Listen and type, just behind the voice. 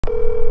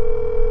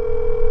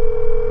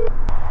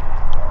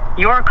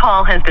Your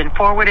call has been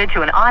forwarded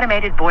to an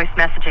automated voice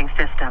messaging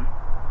system.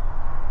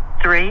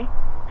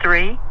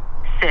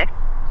 336.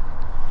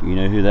 You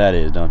know who that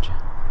is, don't you?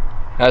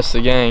 That's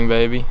the gang,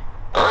 baby.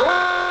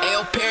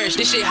 Ayo, Parrish,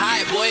 this shit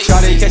high, boy.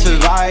 Shawty catch a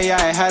vibe, yeah,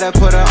 I had to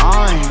put her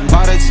on.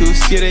 Bought a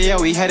two-seater, yeah,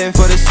 we heading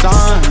for the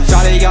sun.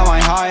 Shawty got my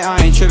high,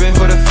 I ain't tripping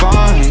for the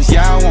funds.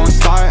 Yeah, I won't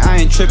start, I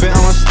ain't tripping,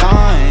 I'm a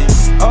stun.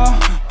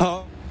 Oh, oh.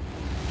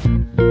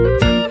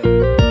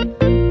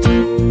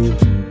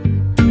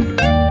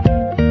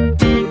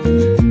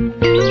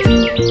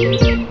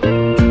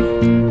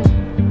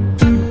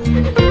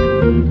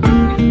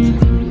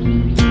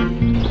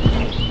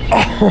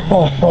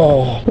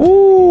 Oh,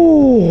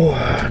 ooh,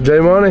 J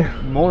Money.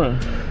 Morning.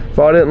 If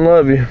I didn't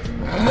love you,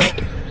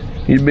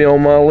 you'd be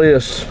on my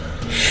list.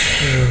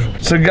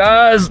 So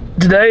guys,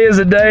 today is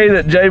a day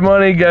that J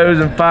Money goes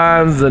and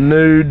finds the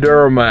new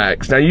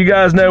Duramax. Now you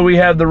guys know we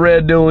have the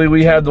red dually,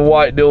 we have the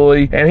white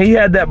dually, and he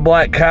had that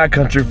black high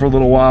country for a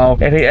little while,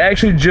 and he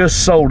actually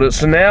just sold it.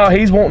 So now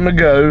he's wanting to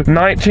go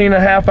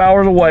 19.5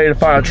 hours away to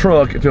find a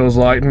truck, it feels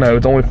like. No,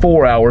 it's only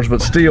 4 hours,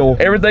 but still,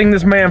 everything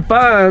this man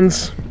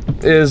finds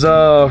is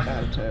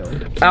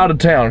out of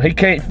town. He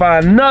can't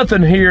find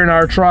nothing here in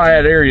our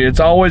Triad area. It's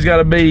always got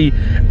to be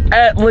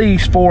at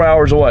least 4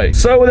 hours away.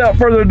 So without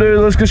further ado,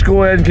 let's just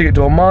go ahead and kick it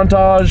to a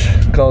montage,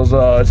 because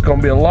it's going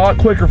to be a lot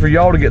quicker for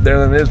y'all to get there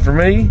than it is for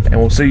me, and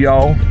we'll see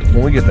y'all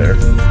when we get there.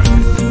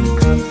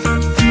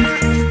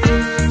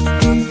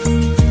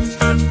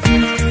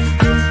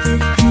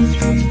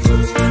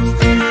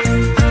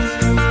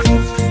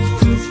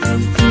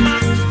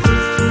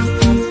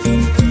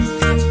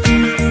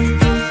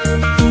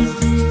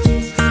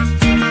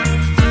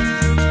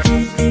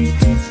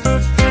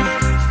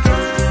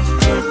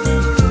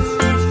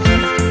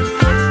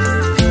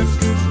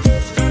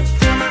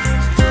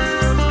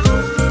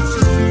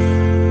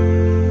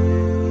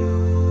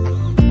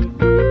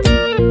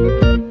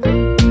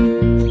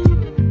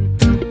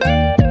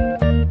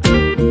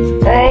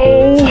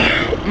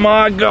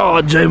 My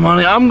God, J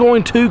Money, I'm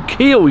going to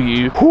kill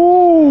you.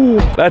 Whoo,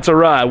 that's a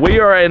ride. We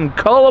are in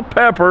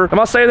Culpeper. Am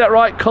I saying that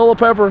right?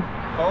 Culpeper?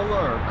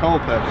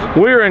 Culpeper.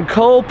 We're in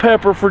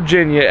Culpeper,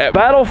 Virginia at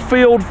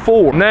Battlefield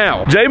 4.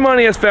 Now, J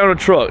Money has found a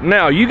truck.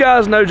 Now, you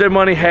guys know J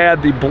Money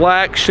had the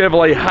black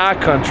Chevrolet High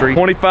Country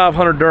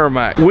 2500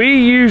 Duramax.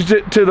 We used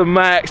it to the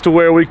max to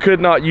where we could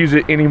not use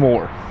it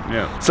anymore.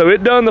 Yeah. So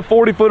it done the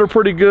 40-footer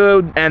pretty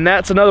good, and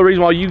that's another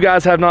reason why you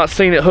guys have not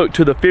seen it hooked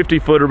to the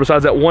 50-footer.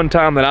 Besides that one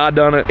time that I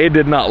done it, it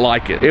did not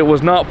like it. It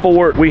was not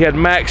for it. We had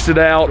maxed it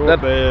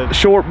out.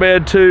 Short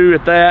bed too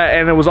at that,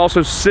 and it was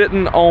also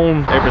sitting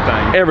on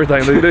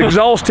everything. The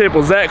exhaust tip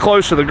was that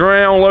close to the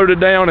ground,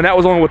 loaded down, and that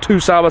was only with two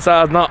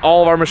side-by-sides, not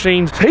all of our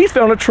machines. He's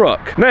found a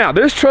truck. Now,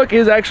 this truck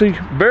is actually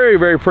very,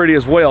 very pretty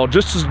as well.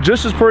 Just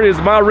as pretty as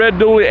my red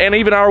dually and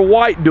even our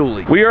white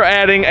dually. We are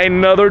adding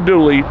another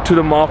dually to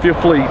the Mafia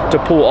fleet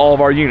to pull all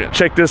of our units.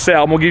 Check this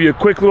out. I'm gonna give you a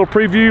quick little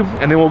preview,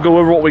 and then we'll go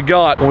over what we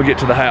got when we get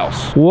to the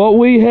house. What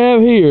we have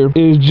here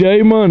is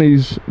J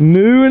Money's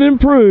new and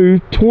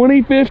improved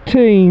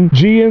 2015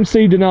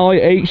 GMC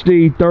Denali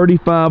HD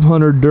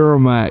 3500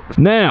 Duramax.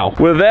 Now,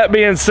 with that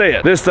being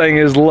said, this thing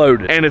is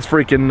loaded, and it's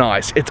freaking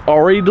nice. It's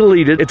already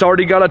deleted. It's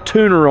already got a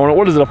tuner on it.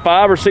 What is it, a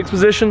 5 or 6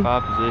 position?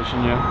 5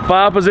 position, yeah.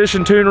 5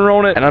 position tuner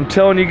on it, and I'm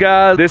telling you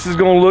guys, this is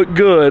gonna look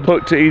good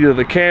hooked to either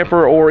the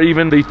camper or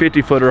even the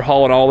 50-footer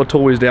hauling all the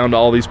toys down to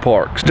all these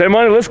parks. J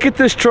Money, let's get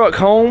this truck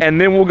home, and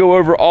then we'll go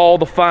over all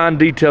the fine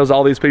details of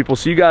all these people.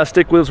 So you guys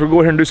stick with us. We'll go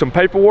ahead and do some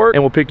paperwork,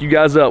 and we'll pick you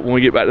guys up when we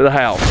get back to the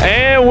house.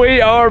 And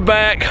we are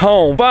back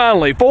home.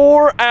 Finally,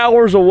 4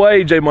 hours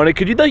away, J Money.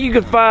 Could you think you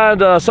could find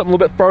something a little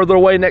bit further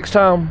away next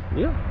time?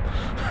 Yeah.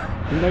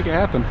 Make it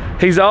happen.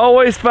 He's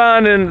always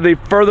finding the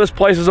furthest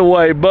places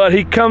away, but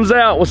he comes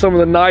out with some of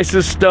the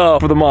nicest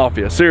stuff for the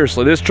Mafia.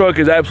 Seriously, this truck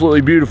is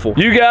absolutely beautiful.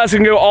 You guys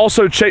can go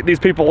also check these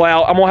people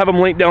out. I'm gonna have them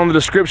linked down in the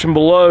description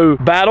below.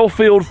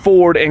 Battlefield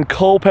Ford in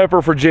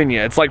Culpeper, Virginia.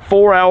 It's like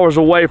 4 hours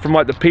away from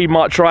like the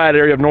Piedmont Triad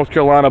area of North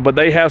Carolina, but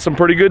they have some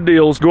pretty good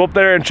deals. Go up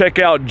there and check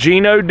out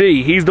Gino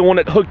D. He's the one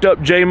that hooked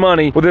up J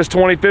Money with this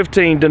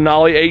 2015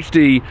 Denali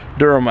HD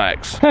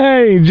Duramax.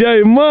 Hey,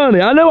 J Money.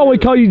 I know why we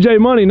call you J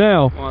Money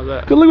now. Why is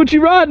that? Cause look what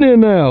you riding in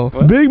now.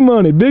 What? Big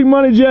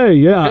Money J.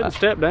 Yeah.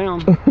 Step down.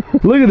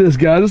 Look at this,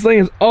 guys. This thing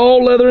is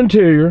all leather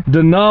interior.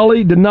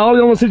 Denali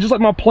on the seat, just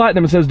like my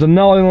Platinum. It says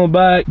Denali on the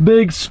back.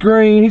 Big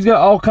screen. He's got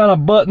all kind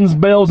of buttons,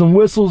 bells and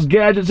whistles,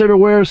 gadgets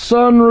everywhere.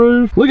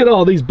 Sunroof. Look at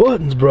all these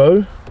buttons,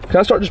 bro. Can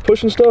I start just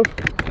pushing stuff?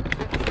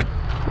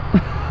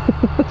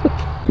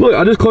 Look,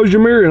 I just closed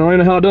your mirror and I don't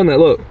even know how I done that.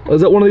 Look, is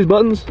that one of these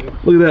buttons?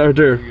 Look at that right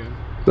there.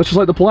 That's just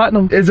like the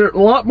Platinum. Is there a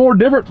lot more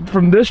different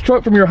from this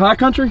truck from your High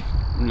Country?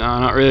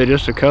 No, not really,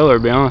 just the color, to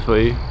be honest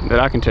with you, that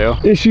I can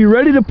tell. Is she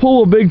ready to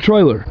pull a big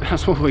trailer?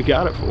 That's what we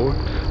got it for.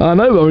 I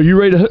know, but are you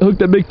ready to hook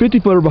that big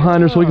 50-footer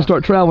behind her so we can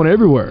start traveling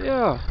everywhere?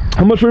 Yeah.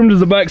 How much room does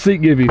the back seat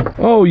give you?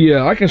 Oh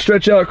yeah, I can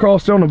stretch out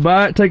across there on the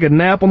back, take a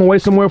nap on the way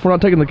somewhere if we're not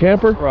taking the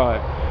camper.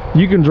 Right.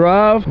 You can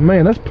drive.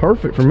 Man, that's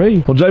perfect for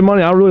me. Well, J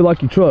Money, I really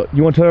like your truck.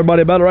 You want to tell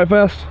everybody about it right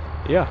fast?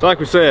 Yeah. So like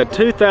we said,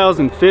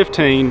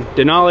 2015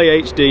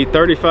 Denali HD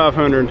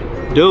 3500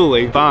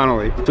 dually,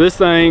 finally. So this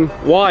thing,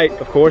 white,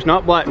 of course,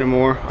 not black no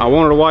more. I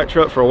wanted a white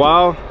truck for a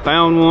while,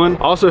 found one.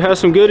 Also has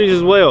some goodies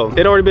as well.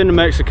 It already been to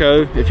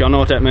Mexico, if y'all know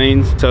what that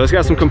means. So it's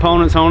got some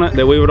components on it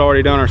that we would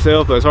already done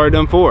ourselves, but it's already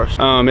done for us.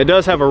 It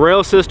does have a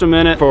rail system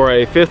in it for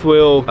a fifth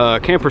wheel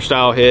camper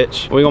style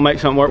hitch. We're gonna make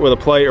something work with a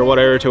plate or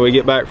whatever till we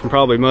get back from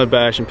probably Mud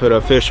Bash and put an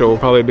official,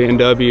 probably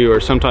BMW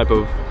or some type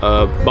of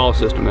ball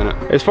system in it.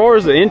 As far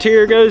as the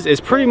interior goes, it's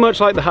pretty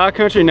much like the High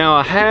Country. Now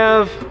I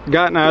have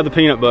gotten out of the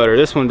peanut butter.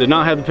 This one did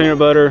not have the peanut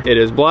butter. It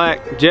is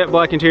black, jet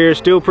black interior,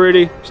 still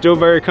pretty, still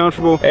very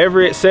comfortable.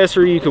 Every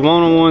accessory you could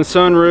want on one: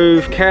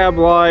 sunroof, cab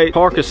light,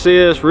 park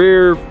assist,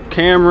 rear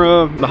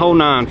camera, the whole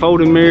nine,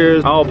 folding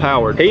mirrors, all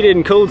powered. Heated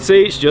and cooled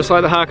seats, just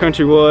like the High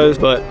Country was,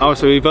 but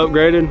obviously we've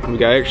upgraded. We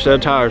got extra set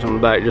of tires on the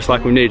back, just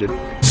like we needed.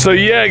 So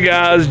yeah,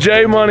 guys,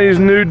 J Money's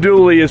new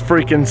dually is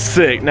freaking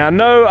sick. Now,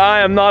 no,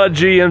 I am not a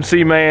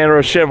GMC man or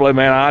a Chevrolet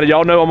man.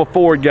 Y'all know I'm a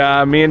Ford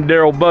guy, me and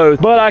Daryl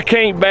both, but I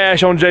can't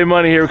bash on J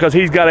Money here because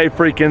he's got a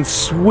freaking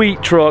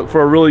sweet truck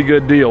for a really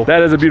good deal.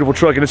 That is a beautiful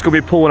truck, and it's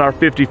gonna be pulling our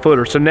 50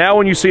 footer. So now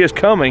when you see us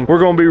coming, we're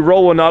gonna be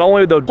rolling not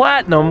only the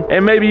platinum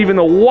and maybe even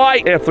the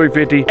white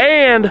F350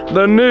 and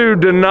the new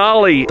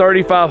Denali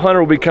 3500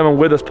 will be coming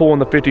with us pulling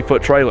the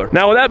 50-foot trailer.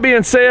 Now, with that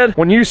being said,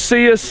 when you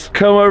see us,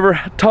 come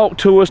over, talk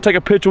to us, take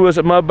a picture with us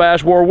at Mud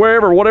Bash, or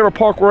wherever, whatever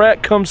park we're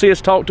at, come see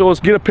us, talk to us,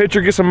 get a picture,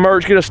 get some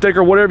merch, get a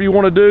sticker, whatever you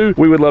want to do.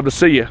 We would love to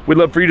see you. We'd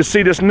love for you to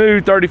see this new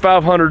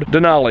 3500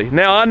 Denali.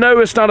 Now, I know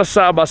it's not a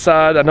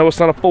side-by-side, I know it's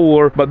not a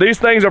four, but these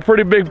things are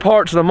pretty big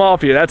parts of the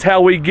Mafia. That's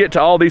how we get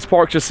to all these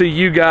parks to see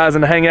you guys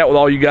and hang out with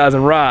all you guys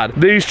and ride.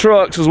 These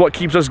trucks is what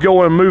keeps us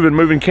going and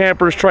moving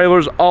campers,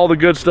 trailers, all the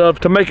good stuff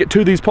to make it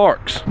to these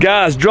parks.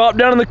 Guys, drop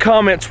down in the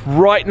comments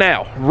right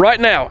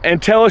now,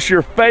 and tell us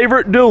your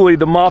favorite dually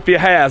the Mafia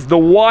has. The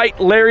white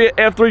Lariat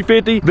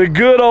F350, the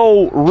good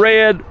old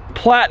red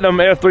platinum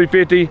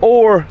F350,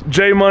 or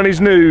J Money's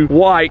new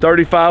white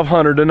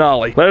 3500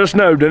 Denali. Let us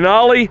know,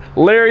 Denali,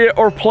 Lariat,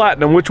 or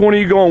platinum, which one are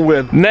you going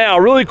with? Now,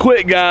 really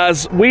quick,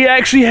 guys, we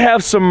actually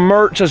have some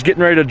merch that's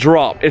getting ready to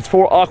drop. It's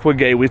for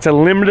Aquagate. It's a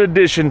limited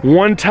edition,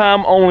 one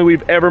time only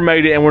we've ever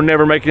made it, and we're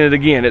never making it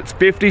again. It's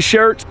 50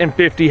 shirts and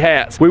 50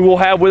 hats we will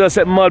have with us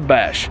at Mud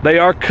Bash. They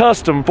are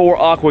custom for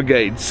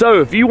Aquagate.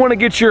 So if you want to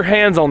get your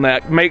hands on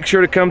that, make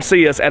sure to come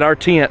see us at our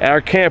tent, our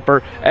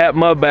camper at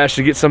Mud Bash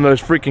to get some of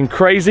those freaking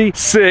crazy,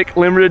 sick,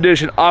 limited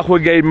edition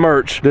Aquagate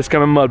merch this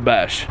coming Mud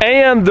Bash.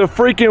 And the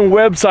freaking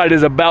website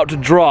is about to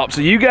drop,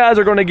 so you guys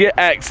are going to get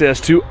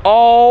access to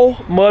all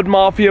Mud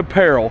Mafia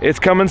apparel. It's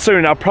coming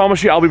soon. I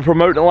promise you, I'll be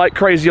promoting it like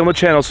crazy on the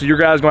channel, so you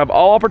guys are going to have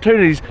all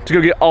opportunities to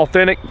go get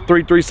authentic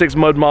 336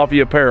 Mud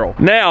Mafia apparel.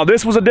 Now,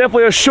 this was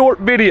definitely a short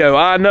video.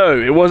 I know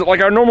it wasn't like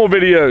our normal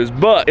videos,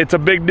 but it's a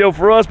big deal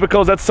for us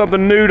because that's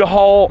something new to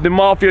haul the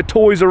Mafia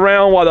toys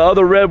around, while the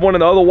other red one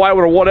and the other white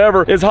one or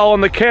whatever is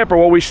hauling the camper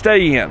where we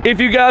stay in.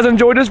 If you guys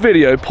enjoyed this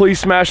video,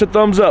 please smash a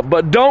thumbs up,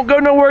 but don't go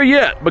nowhere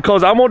yet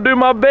because I'm gonna do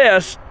my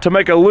best to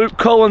make a Luke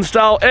Cullen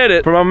style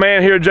edit for my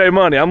man here, J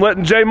Money. I'm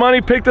letting J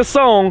Money pick the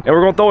song and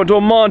we're gonna throw it into a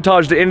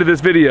montage at the end of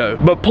this video.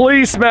 But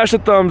please smash a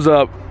thumbs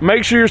up,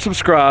 make sure you're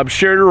subscribed,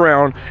 share it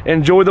around,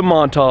 enjoy the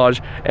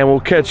montage, and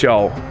we'll catch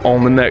y'all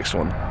on the next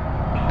one.